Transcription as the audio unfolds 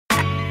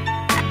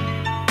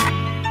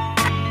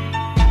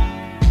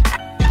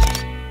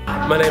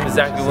My name is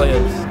Zack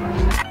Williams.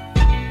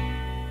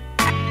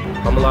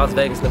 I'm a Las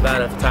Vegas,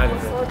 Nevada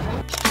photographer.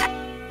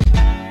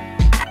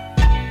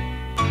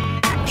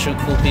 Shoot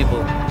cool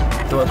people,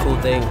 doing cool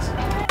things.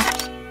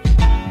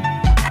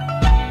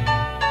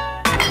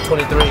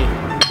 23,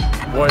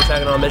 born in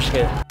Saginaw,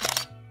 Michigan.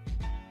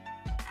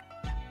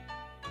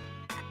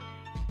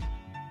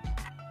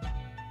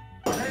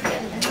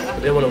 I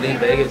didn't want to leave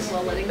Vegas,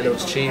 and it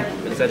was cheap,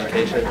 and it's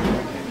education.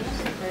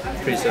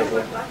 Pretty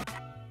simple.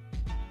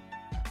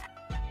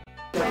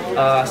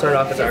 I started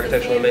off as an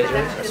architectural major.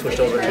 I switched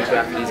over to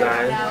graphic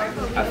design.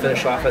 I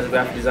finished off as a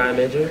graphic design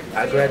major.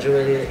 I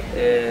graduated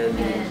in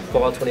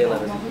fall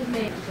 2011.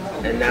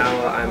 And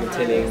now I'm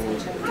attending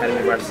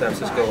Academy of Arts San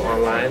Francisco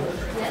online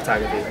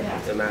photography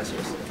and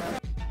masters.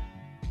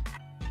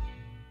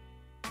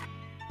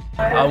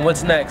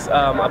 What's next?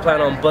 I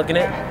plan on booking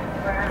it,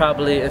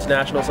 probably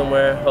international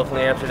somewhere,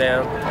 hopefully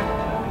Amsterdam,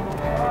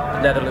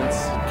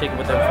 Netherlands, kick it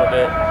with them for a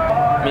bit,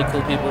 meet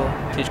cool people,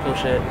 teach cool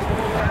shit.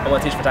 I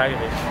want to teach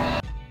photography.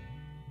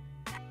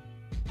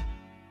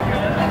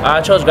 I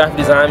chose graphic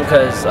design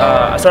because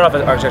I started off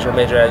as an architectural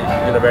major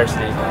at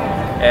university,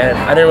 and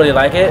I didn't really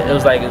like it. It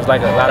was like a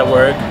lot of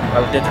work.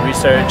 I did the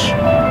research,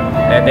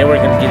 and they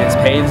weren't going to get as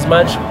paid as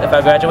much if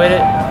I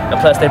graduated. And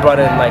plus, they brought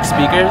in like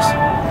speakers,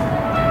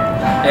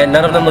 and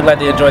none of them looked like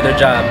they enjoyed their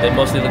job. They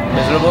mostly looked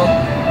miserable.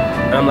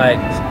 And I'm like,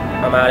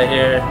 I'm out of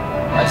here.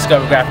 I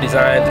discovered graphic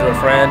design through a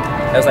friend.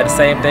 It was like the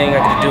same thing.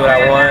 I could do what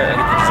I want. I get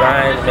to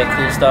design and make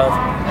cool stuff.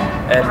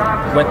 And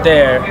went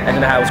there, and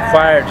then I was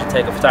required to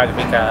take a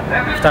photography class,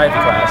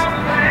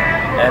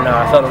 and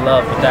I fell in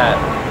love with that.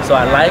 So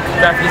I like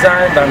graphic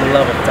design, but I'm in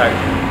love with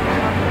photography.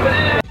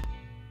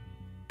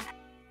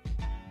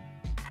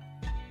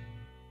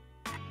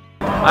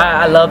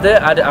 I loved it.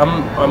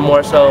 I'm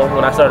more so,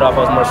 when I started off,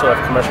 I was more so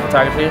of commercial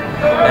photography,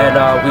 and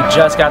we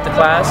just got the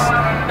class,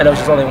 and it was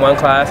just only one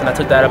class, and I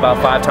took that about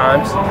 5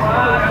 times.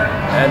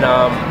 And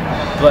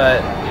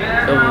but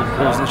it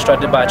was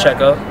instructed by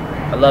Checo.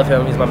 I love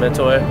him. He's my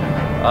mentor.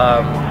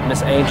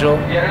 Miss Angel,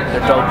 they're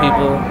dope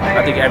people.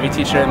 I think every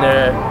teacher in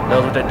there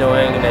knows what they're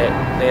doing, and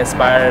they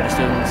inspire the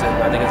students,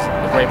 and I think it's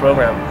a great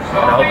program, and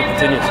I hope it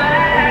continues.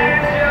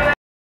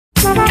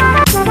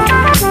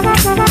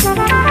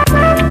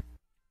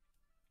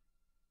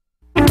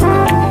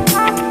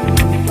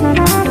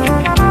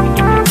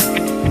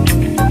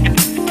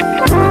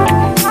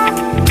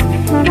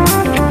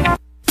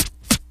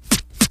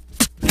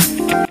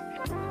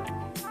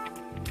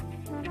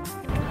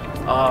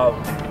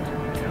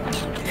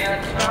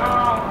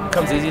 It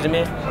comes easy to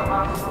me.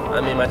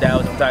 I mean, my dad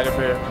was a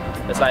photographer.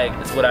 It's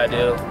what I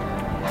do,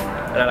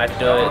 and I like to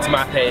do it. It's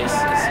my pace.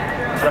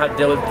 I don't have to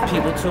deal with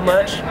people too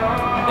much. They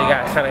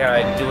kind of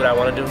gotta do what I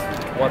want to do,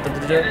 want them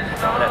to do,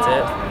 and that's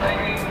it.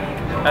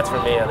 That's for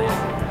me, at least.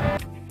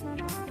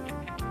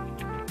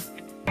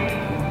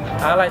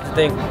 I like to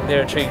think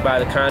they're intrigued by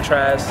the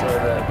contrast or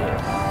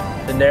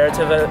the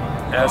narrative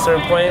at a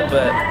certain point,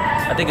 but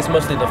I think it's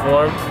mostly the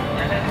form.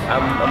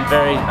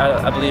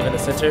 I believe in the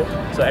center,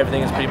 so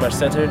everything is pretty much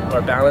centered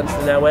or balanced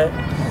in that way.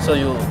 So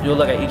you'll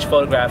look at each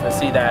photograph and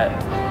see that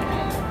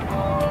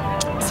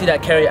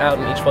carry out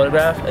in each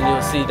photograph, and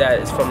you'll see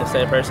that it's from the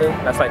same person.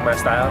 That's like my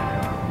style.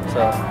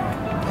 So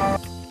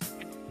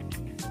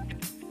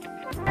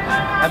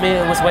I mean,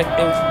 it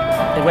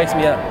wakes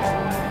me up.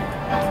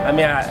 I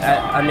mean,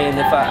 I mean,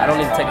 if I don't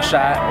need to take a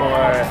shot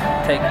or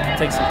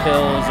take some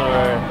pills,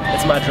 or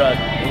it's my drug.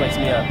 It wakes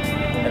me up,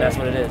 and that's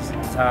what it is.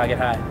 It's how I get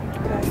high.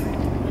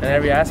 In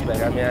every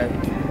aspect. I mean,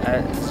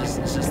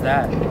 it's just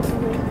that.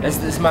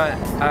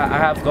 I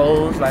have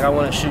goals. Like, I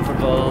want to shoot for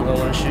Vogue. I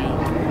want to shoot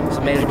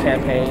some major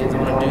campaigns. I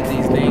want to do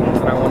these things,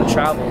 and I want to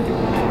travel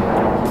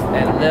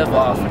and live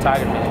off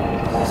photography.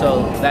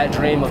 So that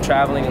dream of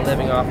traveling and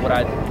living off what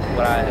I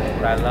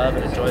love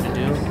and enjoy to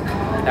do,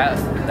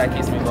 that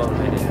keeps me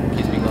motivated.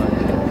 Keeps me going.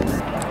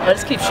 I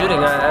just keep shooting.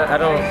 I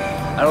don't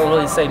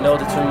really say no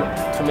to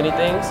too many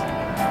things.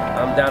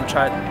 I'm down to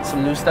try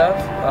some new stuff,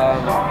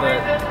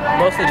 but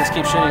mostly just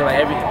keep shooting. Like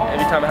every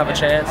time I have a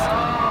chance,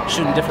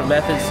 shooting different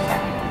methods.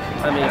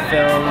 I mean,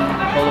 film,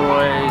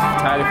 Polaroid,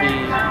 photography,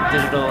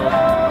 digital,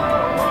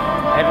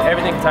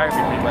 everything photography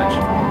pretty much.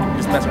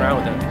 Just mess around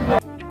with it.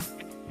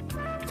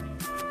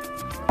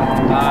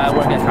 I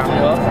work at Comedy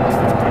Off,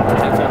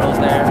 take photos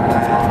there.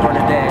 During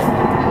the day,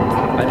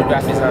 I do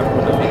graphic design for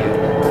Window Media.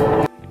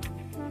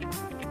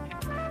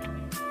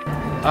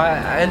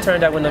 I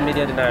interned at Window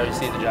Media, then I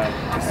received the job.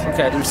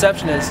 Okay, the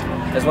receptionist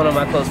is one of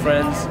my close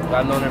friends.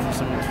 I've known her for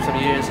some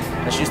years,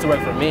 and she used to work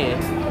for me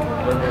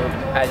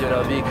at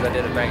UNLV because I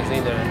did a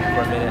magazine there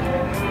for a minute.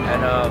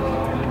 And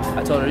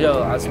I told her,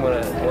 yo, I just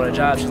want a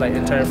job. She's like,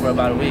 intern for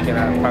about a week, and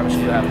I promise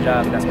you you'll have a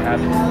job, and that's what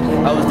happened.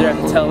 I was there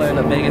at the tail end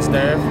of Vegas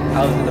Nerve.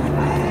 I was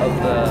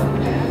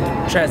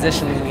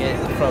transitioning it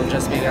from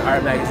just being an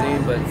art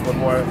magazine, but for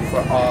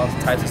all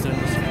types of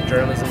students,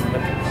 journalism,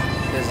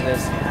 business,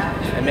 business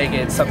and make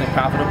it something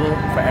profitable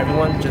for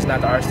everyone, just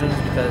not the art students,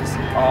 because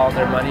all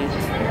their money,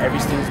 every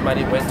student's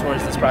money went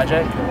towards this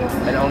project,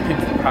 and the only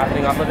people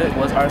profiting off of it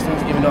was art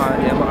students. Even though I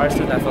am an art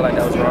student, I feel like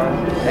that was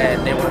wrong,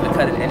 and they wanted to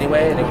cut it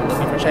anyway, and they were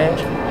looking for change,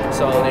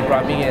 so they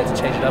brought me in to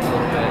change it up a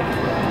little bit.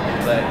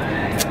 But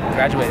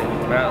graduated,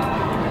 I'm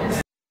out.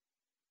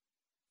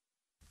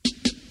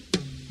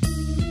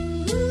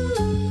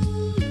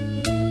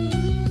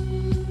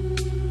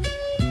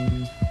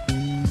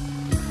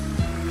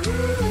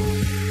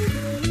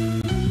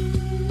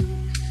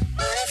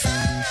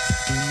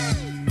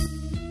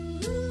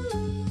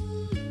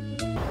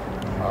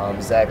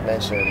 Zack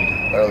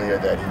mentioned earlier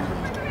that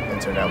he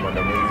interned at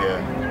Window Media,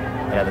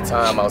 and at the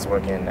time I was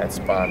working at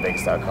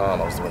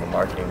SpawnBakes.com. I was doing the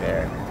marketing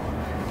there,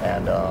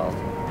 and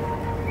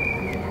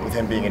with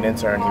him being an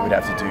intern, he would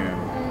have to do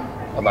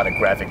a lot of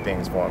graphic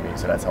things for me,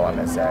 so that's how I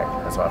met Zack.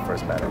 That's how I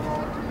first met him.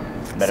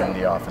 Met him in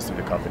the office through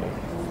the company.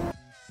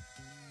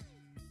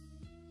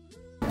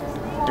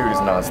 Dude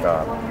is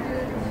nonstop.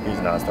 He's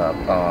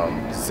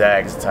nonstop.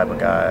 Zack is the type of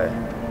guy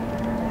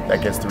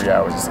that gets 3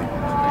 hours of sleep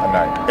a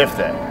night, if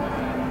that.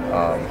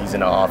 He's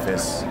in the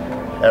office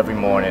every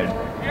morning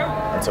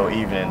until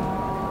evening,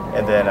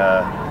 and then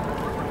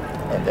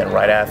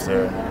right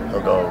after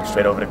he'll go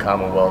straight over to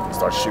Commonwealth and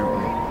start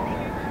shooting.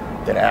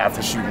 Then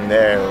after shooting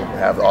there, he'll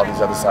have all these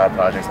other side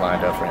projects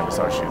lined up for him to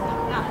start shooting.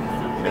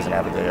 He doesn't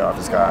have a day off.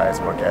 This guy's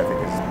work ethic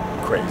is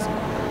crazy.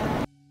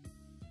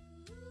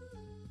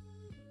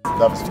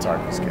 Love his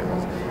photography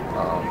skills.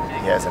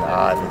 He has an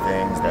eye for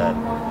things that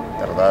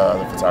a lot of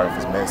other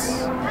photographers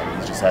miss.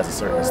 And he just has a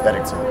certain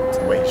aesthetic to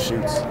the way he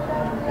shoots.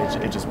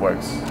 It just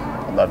works.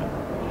 I love it.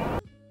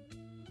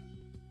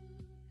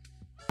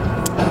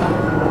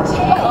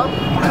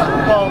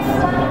 Commonwealth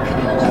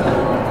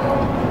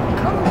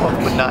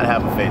would not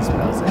have a face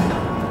without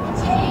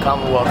Zack.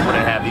 Commonwealth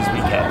wouldn't have these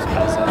recaps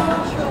without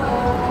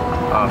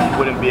Zack. You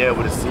wouldn't be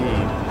able to see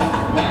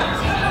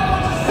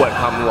what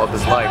Commonwealth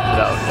is like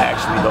without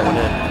actually going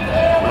in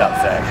without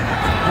Zack.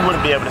 You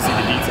wouldn't be able to see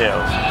the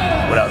details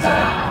without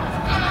Zack.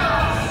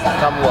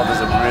 Commonwealth is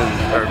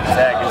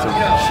Zack is a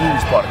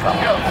huge part of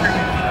Commonwealth.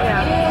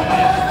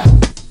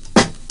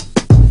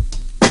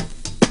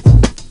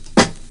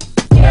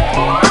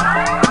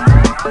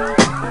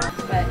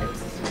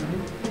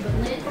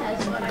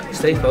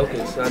 Stay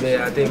focused. I mean,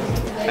 I think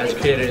as a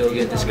creator you'll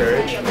get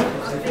discouraged,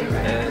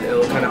 and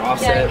it'll kind of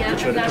offset,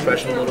 put you in the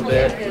depression a little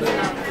bit. You know,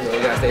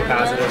 you gotta stay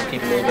positive,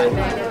 keep moving,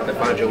 and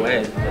find your way.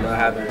 You know,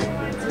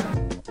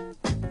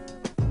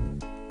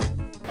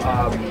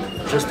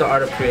 just the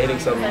art of creating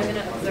something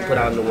to put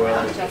out in the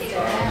world.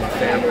 My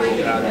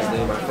family, obviously,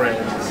 my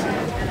friends.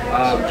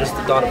 Just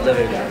the thought of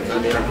living. I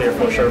mean, I'm here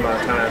for a short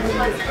amount of time,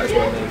 and I just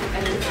want to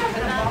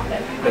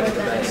make it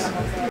the best.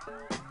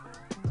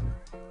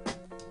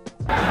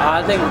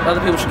 I think other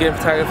people should get into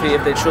photography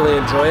if they truly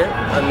enjoy it.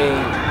 I mean,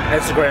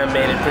 Instagram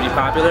made it pretty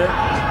popular,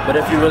 but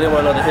if you really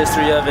want to know the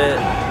history of it,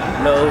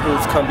 know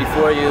who's come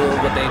before you,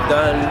 what they've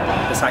done,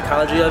 the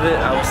psychology of it,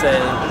 I would say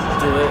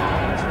do it,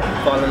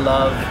 fall in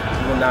love,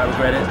 you will not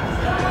regret it.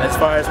 As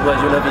far as what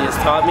UNLV has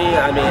taught me,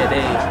 I mean,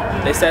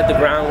 they set the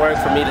groundwork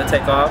for me to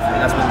take off, and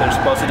that's what they're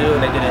supposed to do,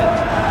 and they did it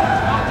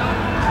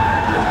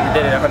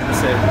 100%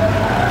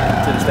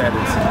 to the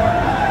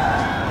standards.